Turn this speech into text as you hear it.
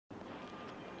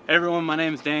Hey everyone, my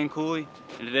name is Dan Cooley,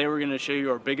 and today we're going to show you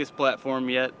our biggest platform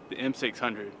yet, the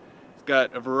M600. It's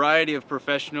got a variety of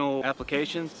professional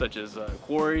applications such as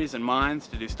quarries and mines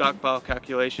to do stockpile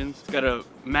calculations. It's got a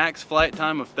max flight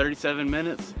time of 37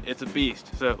 minutes. It's a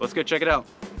beast, so let's go check it out.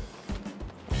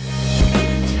 The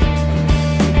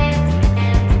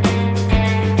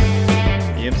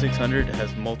M600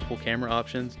 has multiple camera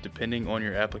options depending on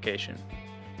your application.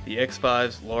 The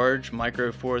X5's large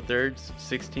micro four thirds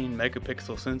 16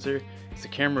 megapixel sensor is the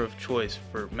camera of choice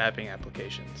for mapping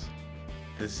applications.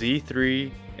 The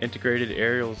Z3 integrated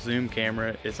aerial zoom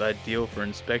camera is ideal for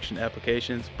inspection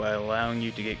applications by allowing you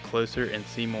to get closer and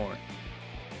see more.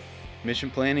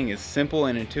 Mission planning is simple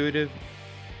and intuitive.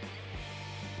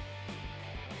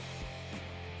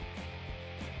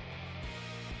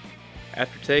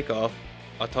 After takeoff,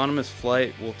 autonomous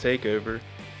flight will take over.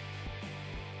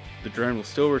 The drone will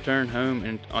still return home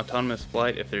in autonomous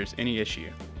flight if there's any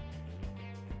issue.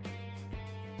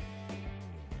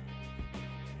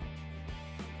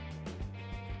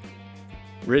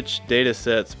 Rich data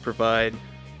sets provide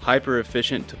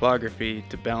hyper-efficient topography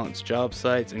to balance job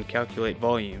sites and calculate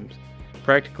volumes,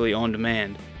 practically on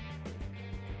demand.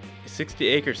 A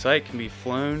 60-acre site can be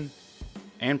flown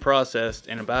and processed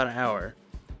in about an hour,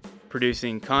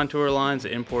 producing contour lines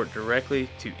that import directly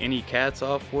to any CAD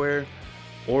software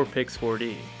or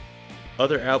Pix4D.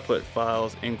 Other output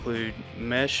files include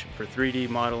mesh for 3D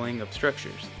modeling of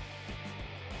structures.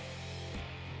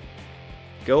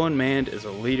 Unmanned is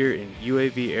a leader in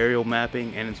UAV aerial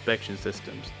mapping and inspection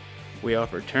systems. We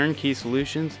offer turnkey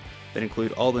solutions that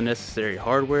include all the necessary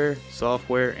hardware,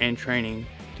 software, and training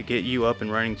to get you up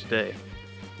and running today.